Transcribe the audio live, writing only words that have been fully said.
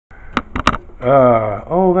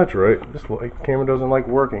Oh, that's right. This light camera doesn't like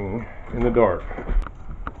working in the dark.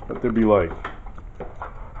 Let there be light.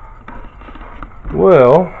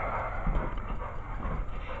 Well,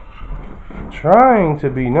 trying to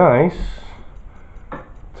be nice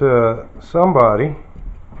to somebody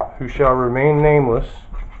who shall remain nameless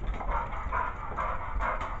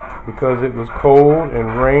because it was cold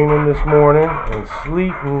and raining this morning and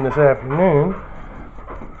sleeting this afternoon.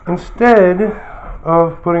 Instead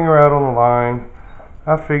of putting her out on the line,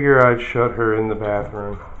 I figure I'd shut her in the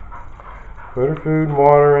bathroom. Put her food and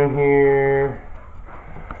water in here.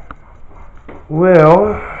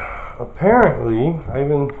 Well, apparently,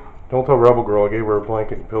 don't tell Rebel Girl I gave her a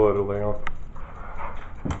blanket and pillow to lay on.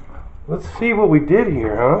 Let's see what we did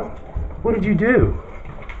here, huh? What did you do?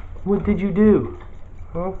 What did you do?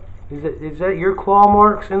 Huh? Is that your claw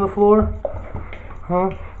marks in the floor?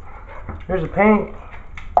 Huh? There's a paint.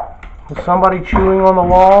 Is somebody chewing on the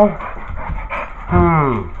wall?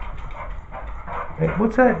 Hey,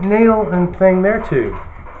 what's that nail and thing there too?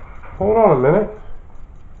 Hold on a minute.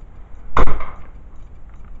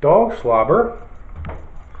 Dog slobber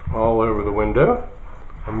all over the window.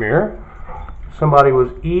 A mirror. Somebody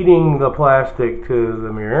was eating the plastic to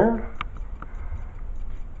the mirror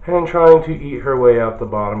and trying to eat her way out the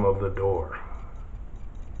bottom of the door.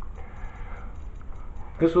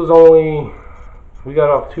 This was we got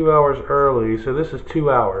off 2 hours early, so this is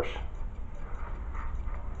 2 hours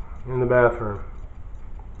in the bathroom.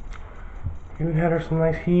 Even had her some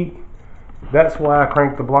nice heat. That's why I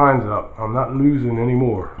cranked the blinds up. I'm not losing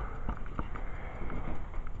anymore.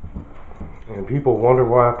 And people wonder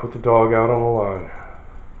why I put the dog out on the line.